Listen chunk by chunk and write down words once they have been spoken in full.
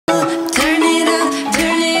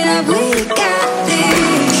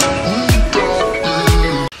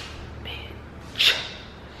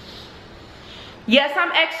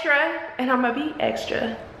I'm extra, and I'm gonna be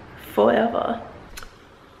extra forever.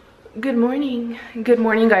 Good morning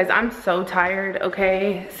guys. I'm so tired,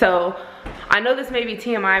 okay? So I know this may be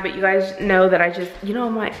TMI, but you guys know that I just, you know,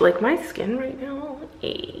 my skin right now,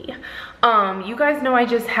 hey. You guys know I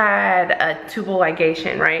just had a tubal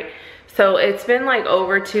ligation, right? So it's been like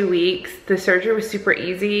over 2 weeks. The surgery was super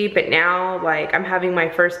easy, but now like I'm having my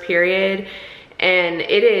first period, and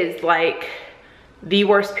it is like the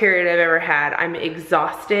worst period I've ever had. I'm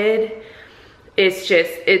exhausted. It's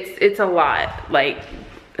just, it's a lot, like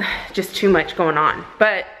just too much going on.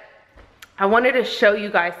 But I wanted to show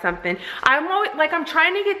you guys something. I'm always, like, I'm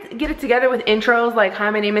trying to get it together with intros, like, hi,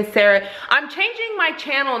 my name is Sarah. I'm changing my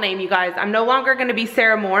channel name, you guys. I'm no longer gonna be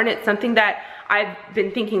Sarah Moore, and it's something that I've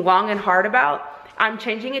been thinking long and hard about. I'm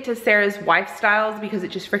changing it to Sarah's Wifestyles because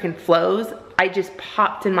it just freaking flows. I just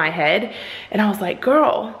popped in my head, and I was like,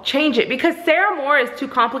 girl, change it, because Sarah Moore is too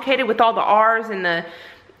complicated with all the R's and the,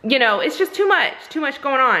 you know, it's just too much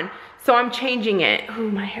going on. So I'm changing it. Oh,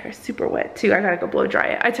 my hair is super wet too. I gotta go blow dry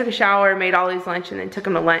it. I took a shower, made Ollie's lunch, and then took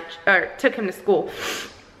him to school.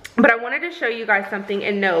 But I wanted to show you guys something,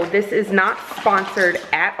 and no, this is not sponsored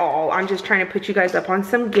at all. I'm just trying to put you guys up on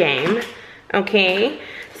some game, okay?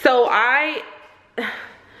 So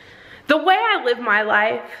the way I live my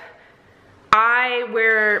life, I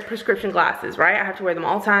wear prescription glasses, right? I have to wear them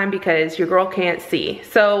all the time because your girl can't see.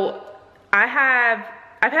 So I've had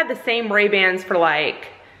the same Ray-Bans for like,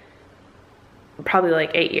 probably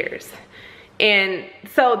like 8 years. And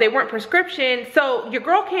so they weren't prescription, so your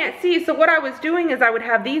girl can't see. So what I was doing is I would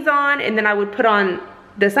have these on, and then I would put on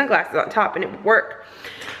the sunglasses on top, and it would work.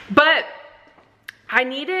 But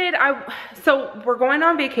so we're going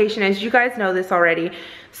on vacation, as you guys know this already.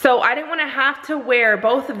 So I didn't want to have to wear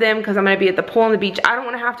both of them because I'm going to be at the pool and the beach. I don't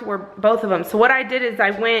want to have to wear both of them. So what I did is I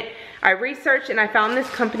researched, and I found this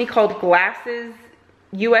company called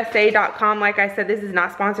GlassesUSA.com. Like I said, this is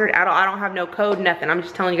not sponsored at all. I don't have no code, nothing. I'm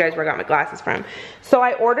just telling you guys where I got my glasses from. So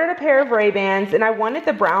I ordered a pair of Ray-Bans, and I wanted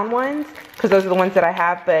the brown ones because those are the ones that I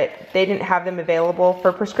have, but they didn't have them available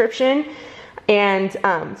for prescription. And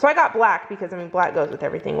so I got black because, I mean, black goes with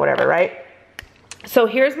everything, whatever, right? So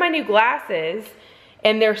here's my new glasses,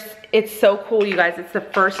 and it's so cool, you guys. It's the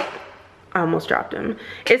first, I almost dropped them.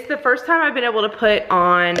 It's the first time I've been able to put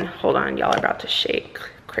on, hold on, y'all are about to shake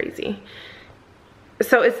crazy.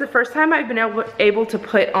 So it's the first time I've been able to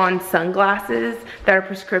put on sunglasses that are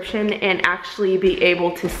prescription and actually be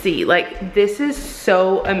able to see. Like, this is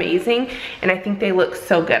so amazing, and I think they look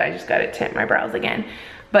so good. I just gotta tint my brows again.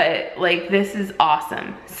 But like, this is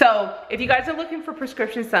awesome. So if you guys are looking for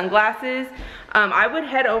prescription sunglasses, I would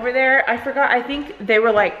head over there. I forgot, I think they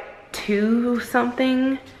were like $2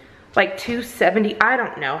 something, like $270. I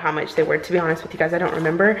don't know how much they were, to be honest with you guys. I don't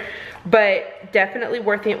remember, but definitely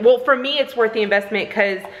worth it. Well, for me, it's worth the investment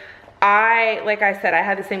because like I said, I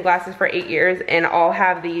had the same glasses for 8 years, and I'll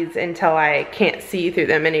have these until I can't see through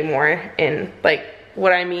them anymore. And like,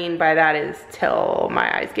 what I mean by that is till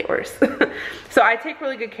my eyes get worse. So I take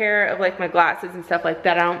really good care of like my glasses and stuff like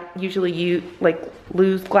that. I don't usually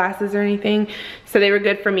lose glasses or anything. So they were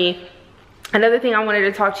good for me. Another thing I wanted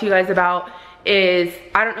to talk to you guys about is,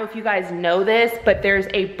 I don't know if you guys know this, but there's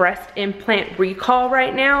a breast implant recall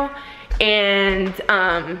right now. And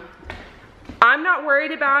I'm not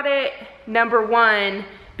worried about it, number one,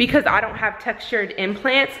 because I don't have textured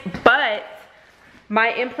implants, but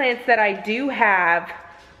my implants that I do have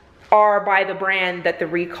are by the brand that the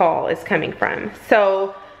recall is coming from.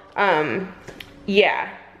 So, yeah,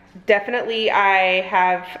 definitely I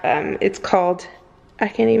have, it's called, I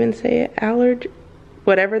can't even say it, Allergan,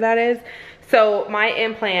 whatever that is. So my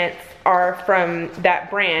implants are from that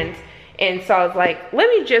brand. And so I was like, let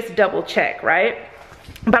me just double check, right?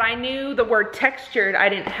 But I knew the word textured, I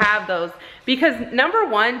didn't have those, because number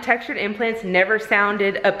one, textured implants never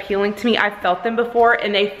sounded appealing to me. I felt them before,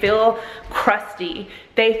 and they feel crusty.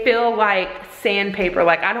 They feel like sandpaper.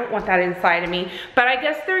 Like, I don't want that inside of me. But I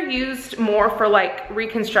guess they're used more for like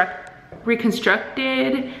reconstruction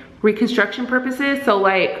purposes. So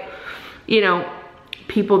like, you know,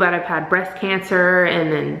 people that have had breast cancer,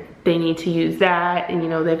 and then they need to use that, and you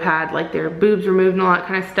know, they've had like their boobs removed and all that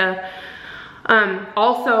kind of stuff.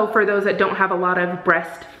 Also, for those that don't have a lot of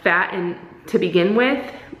breast fat to begin with,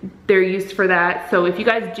 they're used for that. So if you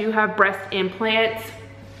guys do have breast implants,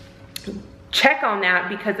 check on that,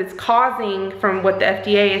 because it's causing, from what the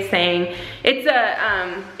FDA is saying, it's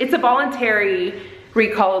a voluntary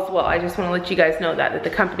recall as well. I just want to let you guys know that the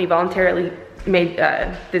company voluntarily made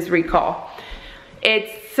this recall.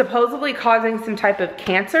 It's supposedly causing some type of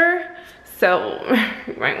cancer. So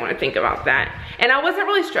you might want to think about that. And I wasn't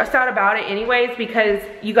really stressed out about it anyways, because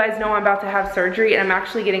you guys know I'm about to have surgery and I'm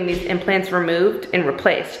actually getting these implants removed and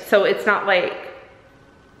replaced. So it's not like,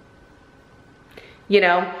 you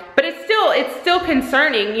know, but it's still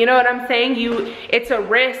concerning, you know what I'm saying? It's a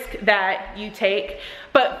risk that you take.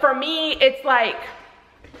 But for me, it's like,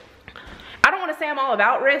 I don't want to say I'm all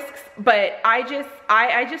about risks, but I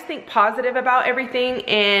just think positive about everything.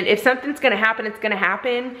 And if something's gonna happen, it's gonna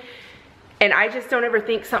happen. And I just don't ever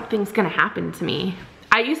think something's gonna happen to me.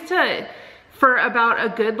 I used to, for about a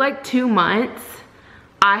good like 2 months,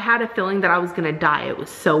 I had a feeling that I was gonna die. It was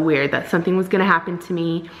so weird that something was gonna happen to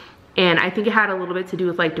me. And I think it had a little bit to do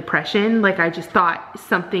with like depression. Like I just thought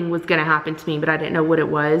something was gonna happen to me, but I didn't know what it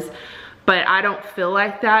was. But I don't feel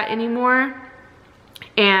like that anymore.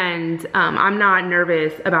 And I'm not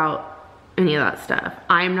nervous about any of that stuff.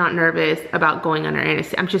 I'm not nervous about going under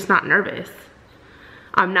anesthesia. I'm just not nervous.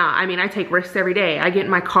 I'm not. I mean, I take risks every day. I get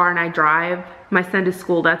in my car and I drive my son to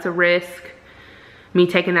school. That's a risk. Me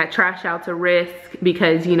taking that trash out's a risk,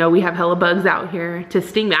 because, you know, we have hella bugs out here to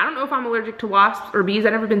sting me. I don't know if I'm allergic to wasps or bees.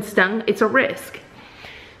 I've never been stung. It's a risk.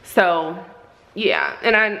 So, yeah.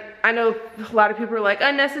 And I know a lot of people are like,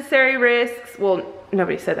 unnecessary risks. Well,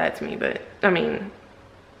 nobody said that to me, but I mean,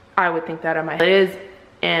 I would think that on my head. It is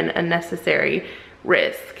an unnecessary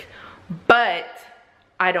risk, but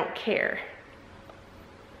I don't care.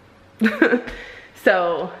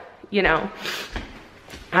 So, you know,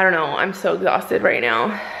 I don't know. I'm so exhausted right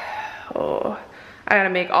now. Oh, I gotta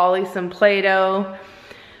make Ollie some Play-Doh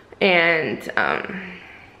and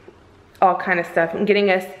all kind of stuff. I'm getting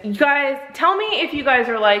us, you guys, tell me if you guys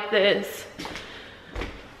are like this.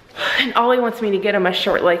 And Ollie wants me to get him a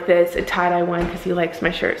shirt like this, a tie-dye one, because he likes my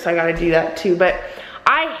shirt, so I gotta do that too. But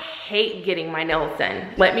I hate getting my nails done.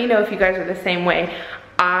 Let me know if you guys are the same way.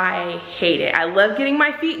 I hate it. I love getting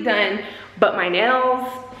my feet done, but my nails,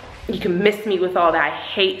 you can miss me with all that. I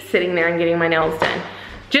hate sitting there and getting my nails done.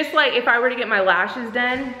 Just like if I were to get my lashes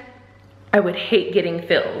done, I would hate getting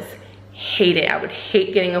fills. Hate it. I would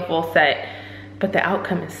hate getting a full set, but the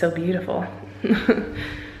outcome is so beautiful.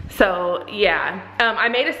 So yeah, I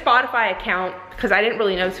made a Spotify account because I didn't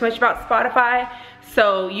really know too much about Spotify.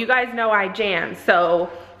 So you guys know I jam.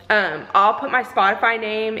 So I'll put my Spotify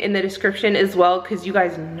name in the description as well, because you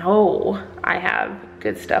guys know I have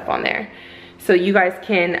good stuff on there. So you guys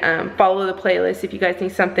can follow the playlist if you guys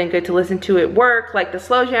need something good to listen to at work. Like the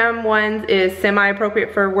slow jam ones is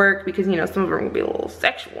semi-appropriate for work, because, you know, some of them can be a little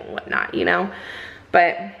sexual and whatnot, you know.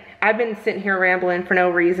 But I've been sitting here rambling for no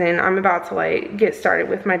reason. I'm about to like get started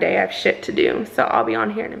with my day. I have shit to do, so I'll be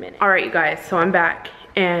on here in a minute. All right, you guys, so I'm back.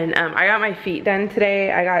 And I got my feet done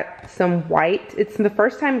today. I got some white. It's the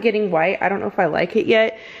first time getting white. I don't know if I like it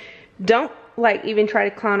yet. Don't like even try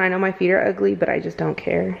to clown. I know my feet are ugly, but I just don't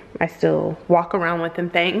care. I still walk around with them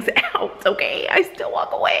things out, okay? I still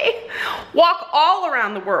walk away. Walk all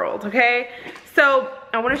around the world, okay? So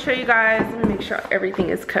I want to show you guys. Let me make sure everything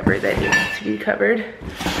is covered that needs to be covered.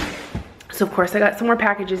 So of course I got some more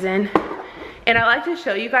packages in. And I like to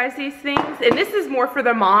show you guys these things. And this is more for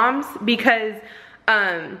the moms, because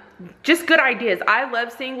just good ideas. I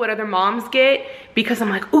love seeing what other moms get, because I'm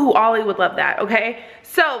like, ooh, Ollie would love that, okay?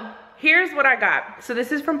 So here's what I got. So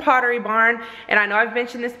this is from Pottery Barn, and I know I've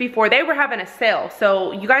mentioned this before. They were having a sale,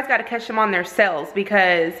 so you guys got to catch them on their sales,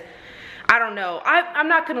 because I don't know. I'm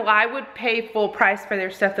not gonna lie, I would pay full price for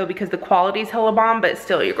their stuff though, because the quality's hella bomb, but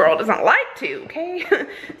still your girl doesn't like to, okay?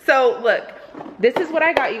 So look, this is what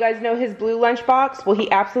I got. You guys know his blue lunchbox. Well, he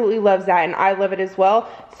absolutely loves that, and I love it as well.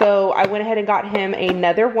 So I went ahead and got him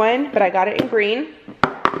another one, but I got it in green.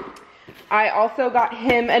 I also got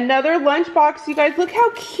him another lunchbox. You guys, look how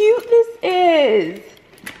cute this is.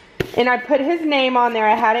 And I put his name on there.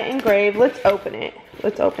 I had it engraved. Let's open it.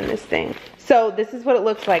 Let's open this thing. So this is what it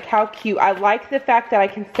looks like. How cute. I like the fact that I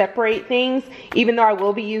can separate things. Even though I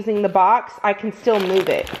will be using the box, I can still move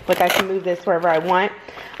it. Like I can move this wherever I want.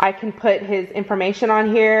 I can put his information on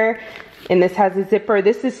here. And this has a zipper.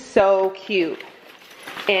 This is so cute.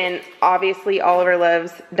 And obviously Oliver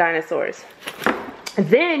loves dinosaurs.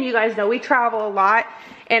 Then you guys know we travel a lot.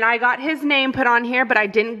 And I got his name put on here, but I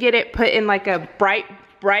didn't get it put in like a bright,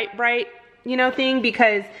 you know, thing,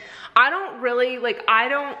 because I don't really, like,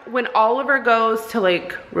 when Oliver goes to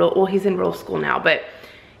like well, he's in real school now, but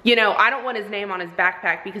you know, I don't want his name on his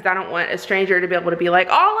backpack, because I don't want a stranger to be able to be like,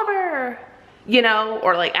 Oliver, you know,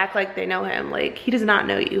 or like act like they know him. Like, he does not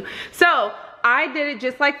know you. So I did it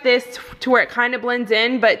just like this to where it kind of blends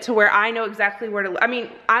in, but to where I know exactly where to, I mean,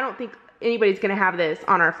 I don't think anybody's gonna have this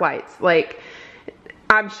on our flights. Like,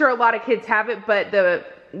 I'm sure a lot of kids have it, but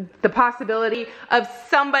the possibility of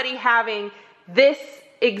somebody having this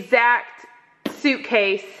exact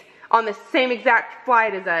suitcase on the same exact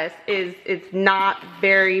flight as us it's not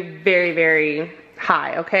very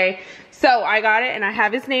high, okay? So I got it and I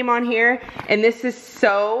have his name on here, and this is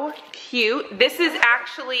so cute. This is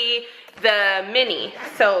actually the mini,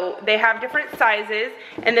 so they have different sizes,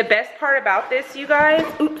 and the best part about this, you guys,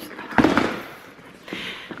 oops,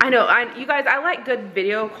 I know, you guys, I like good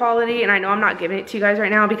video quality, and I know I'm not giving it to you guys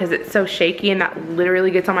right now because it's so shaky, and that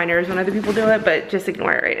literally gets on my nerves when other people do it, but just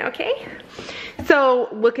ignore it right now, okay? So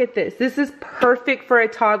look at this. This is perfect for a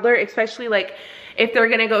toddler, especially like if they're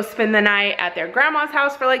gonna go spend the night at their grandma's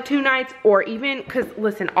house for like 2 nights, or even, cause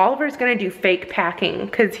listen, Oliver's gonna do fake packing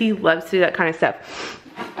cause he loves to do that kind of stuff.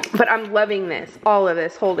 But I'm loving this, all of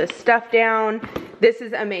this. Hold this stuff down. This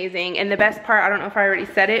is amazing. And the best part, I don't know if I already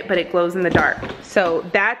said it, but it glows in the dark. So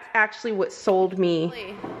that's actually what sold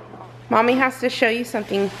me. Mommy has to show you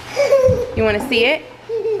something. You wanna see it?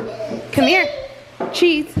 Come here.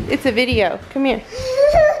 Cheese, it's a video. Come here.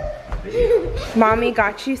 Mommy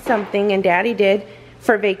got you something, and Daddy did,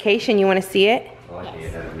 for vacation. You wanna see it?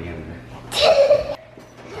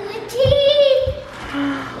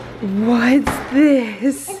 What's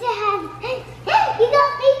this? You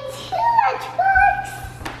got me too much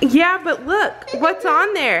books. Yeah, but look, what's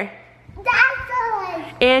on there? That's all.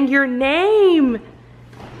 And your name.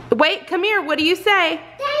 Wait, come here, what do you say?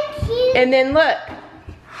 Thank you. And then look.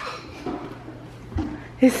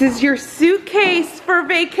 This is your suitcase for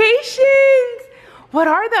vacations. What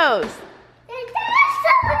are those?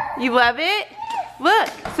 You love it? Look,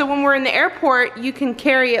 so when we're in the airport, you can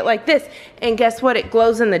carry it like this. And guess what? It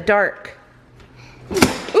glows in the dark.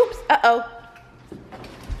 Oops, uh-oh.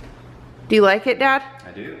 Do you like it, Dad?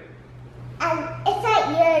 I do. It's not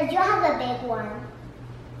yours. You have a big one.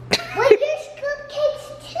 Where's your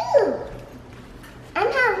suitcase too?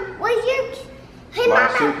 Where's your... Hey, My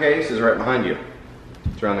Mama. suitcase is right behind you.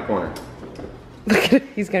 It's around the corner. Look at it.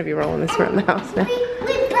 He's going to be rolling this around the house now. We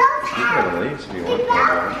both have. You can if you We want. both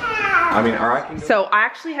have. I mean, or I can go. So I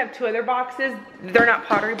actually have 2 other boxes. They're not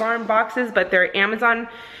Pottery Barn boxes, but they're Amazon.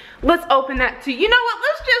 Let's open that too. You know what?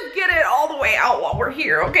 Let's just get it all the way out while we're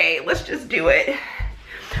here, okay? Let's just do it.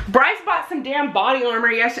 Bryce bought some damn body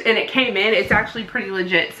armor yesterday, and it came in. It's actually pretty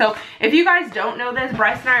legit. So if you guys don't know this,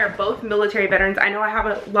 Bryce and I are both military veterans. I know I have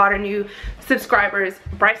a lot of new subscribers.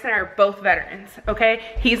 Bryce and I are both veterans, okay?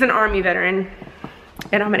 He's an Army veteran,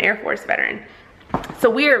 and I'm an Air Force veteran. So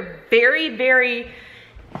we are very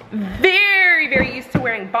used to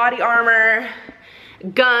wearing body armor,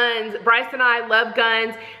 guns. Bryce and I love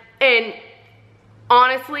guns, and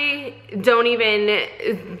honestly, don't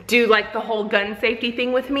even do like the whole gun safety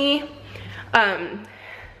thing with me,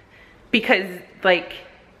 because like,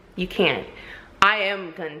 you can't. I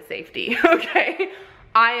am gun safety, okay?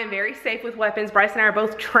 I am very safe with weapons. Bryce and I are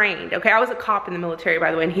both trained, okay? I was a cop in the military,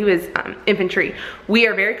 by the way, and he was infantry. We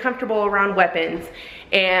are very comfortable around weapons,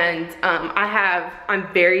 and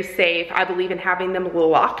I'm very safe. I believe in having them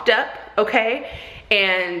locked up, okay?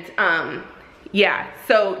 And yeah,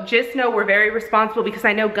 so just know we're very responsible, because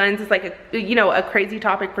I know guns is like a crazy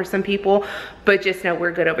topic for some people, but just know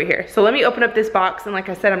we're good over here. So let me open up this box, and like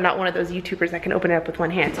I said, I'm not one of those YouTubers that can open it up with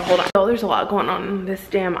one hand, so hold on. Oh, there's a lot going on this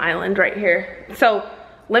damn island right here. So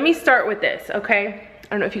let me start with this, okay? I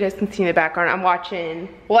don't know if you guys can see in the background. I'm watching,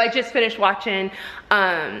 well, I just finished watching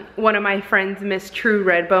one of my friends, Miss True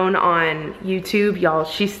Redbone, on YouTube. Y'all,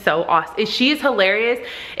 she's so awesome. She is hilarious.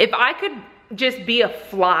 If I could just be a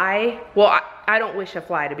fly, well, I don't wish a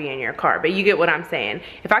fly to be in your car, but you get what I'm saying.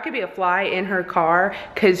 If I could be a fly in her car,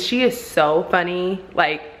 cause she is so funny,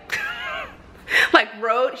 like,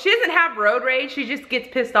 she doesn't have road rage, she just gets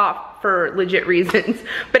pissed off for legit reasons.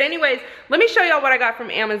 But anyways, let me show y'all what I got from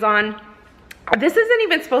Amazon. This isn't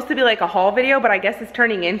even supposed to be like a haul video, but I guess it's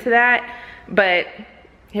turning into that. But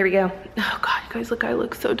here we go. Oh God, you guys, look, I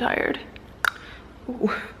look so tired.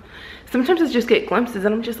 Ooh. Sometimes I just get glimpses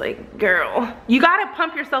and I'm just like, girl, you gotta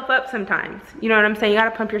pump yourself up sometimes. You know what I'm saying? You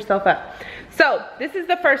gotta pump yourself up. So this is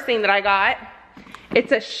the first thing that I got.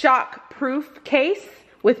 It's a shock-proof case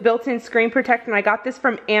with built-in screen protector, and I got this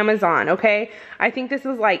from Amazon, okay? I think this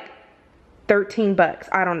was like 13 bucks.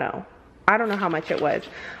 I don't know. I don't know how much it was.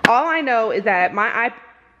 All I know is that my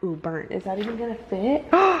ooh, burnt. Is that even gonna fit?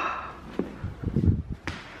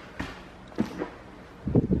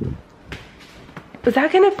 Is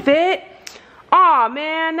that gonna fit? Aw,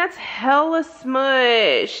 man, that's hella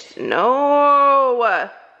smushed. No.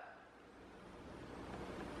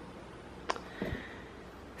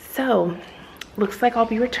 So, looks like I'll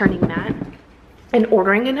be returning that and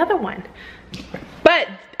ordering another one. But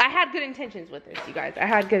I had good intentions with this, you guys. I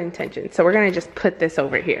had good intentions. So we're gonna just put this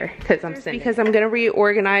over here because I'm gonna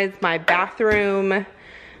reorganize my bathroom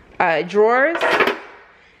drawers.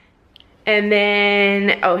 And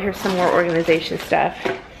then, oh, here's some more organization stuff.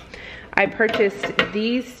 I purchased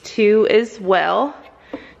these two as well.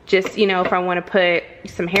 Just, you know, if I want to put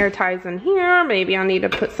some hair ties in here, maybe I need to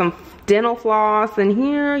put some dental floss in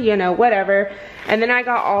here, you know, whatever. And then I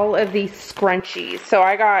got all of these scrunchies. So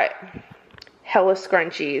I got hella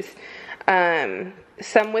scrunchies.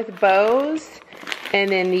 Some with bows, and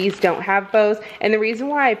then these don't have bows. And the reason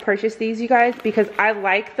why I purchased these, you guys, because I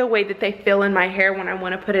like the way that they feel in my hair when I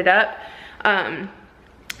want to put it up.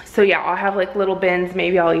 So yeah, I'll have like little bends.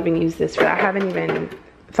 Maybe I'll even use this for that. I haven't even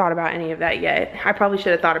thought about any of that yet. I probably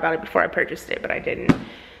should have thought about it before I purchased it, but I didn't.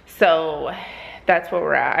 So that's where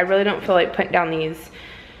we're at. I really don't feel like putting down these.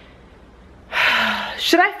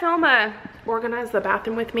 Should I film a organize the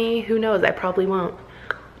bathroom with me? Who knows? I probably won't.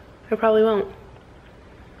 I probably won't.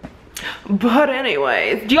 But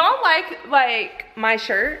anyways, do y'all like my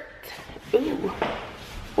shirt? Ooh.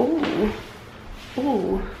 Ooh.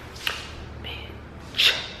 Ooh.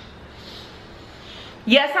 Bitch.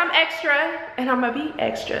 Yes, I'm extra, and I'm gonna be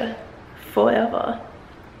extra forever.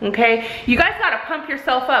 Okay? You guys gotta pump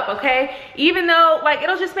yourself up, okay? Even though, like,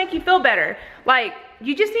 it'll just make you feel better. Like,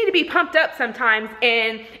 you just need to be pumped up sometimes,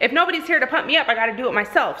 and if nobody's here to pump me up, I gotta do it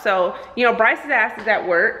myself. So, you know, Bryce's ass is at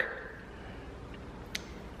work.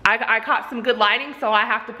 I caught some good lighting, so I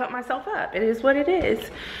have to put myself up. It is what it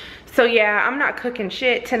is. So yeah, I'm not cooking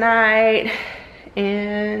shit tonight,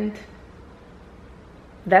 and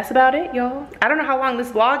that's about it, y'all. I don't know how long this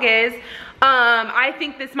vlog is. I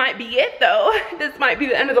think this might be it though. This might be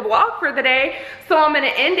the end of the vlog for the day. So I'm gonna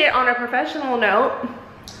end it on a professional note.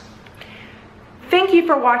 Thank you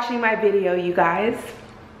for watching my video, you guys.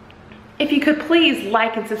 If you could please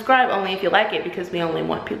like and subscribe, only if you like it, because we only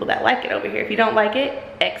want people that like it over here. If you don't like it,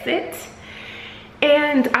 exit.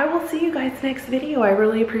 And I will see you guys next video. I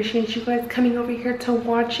really appreciate you guys coming over here to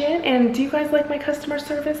watch it. And do you guys like my customer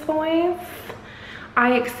service voice?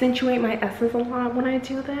 I accentuate my S's a lot when I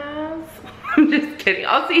do this. I'm just kidding.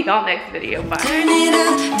 I'll see y'all next video.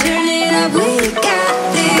 Bye.